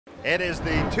It is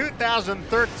the 2013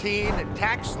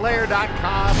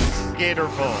 TaxSlayer.com Gator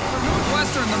Bowl. For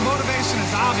Northwestern, the motivation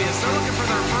is obvious. They're looking for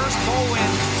their first bowl win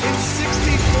in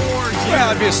 64 years. Yeah,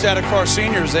 I'd be ecstatic for our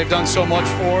seniors. They've done so much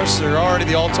for us. They're already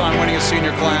the all-time winningest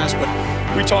senior class, but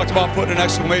we talked about putting an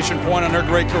exclamation point on their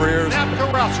great careers. Snap to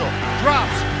Russell,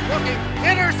 drops, looking,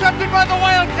 intercepted by the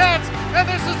Wildcats, and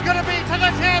this is going to be to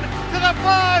the 10, to the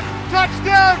 5,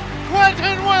 touchdown,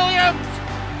 Quentin Williams!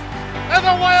 And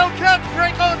the Wildcats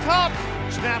break on top.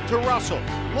 Snap to Russell,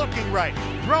 looking right,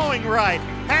 throwing right,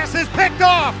 pass is picked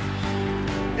off!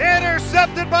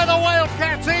 Intercepted by the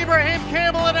Wildcats, Abraham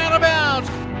Campbell and out of bounds.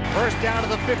 First down to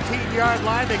the 15-yard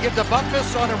line, they give to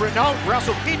Buckfus on a Renault.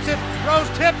 Russell keeps it, throws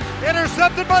tip,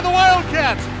 intercepted by the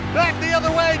Wildcats. Back the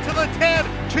other way to the 10,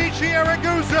 Chichi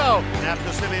Araguzzo. Snap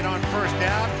to Simeon on first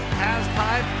down, has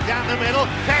time, down the middle,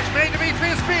 catch made to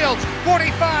Demetrius Fields,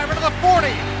 45 into the 40,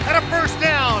 and a first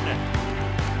down.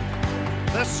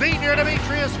 The senior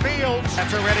Demetrius Fields.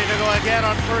 That's ready to go again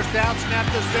on first down. Snap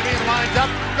to Simeon, lines up,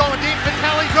 going deep,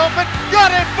 Vitale's open,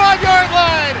 got it, 5-yard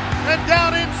line, and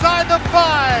down inside the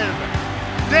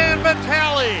 5. Dan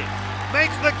Vitale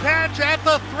makes the catch at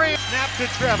the 3. Snap to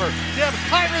Trevor, gives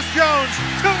Tyrus Jones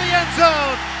to the end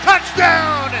zone,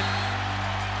 touchdown!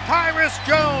 Tyrus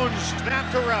Jones,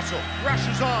 snap to Russell,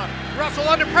 rushes on, Russell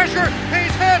under pressure,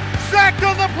 he's hit, sacked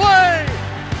on the play!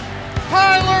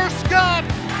 Tyler Scott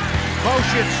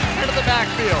motions into the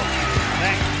backfield.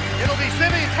 It'll be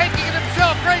Simeon taking it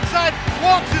himself, great side,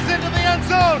 launches into the end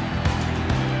zone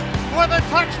for the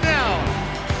touchdown.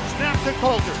 Snap to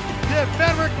Coulter,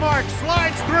 Frederick Marks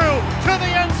slides through to the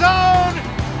end zone,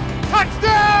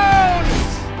 touchdown!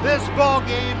 This ball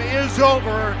game is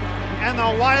over, and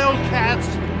the Wildcats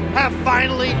have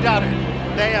finally done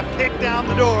it. They have kicked down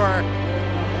the door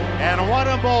and won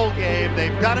a bowl game.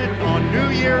 They've done it on New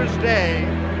Year's Day,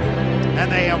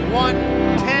 and they have won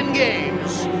 10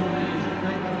 games,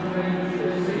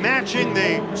 matching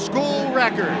the school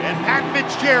record, and Pat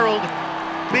Fitzgerald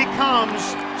becomes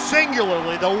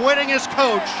singularly the winningest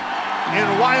coach in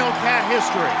Wildcat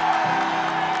history.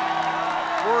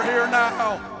 We're here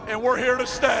now, and we're here to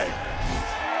stay.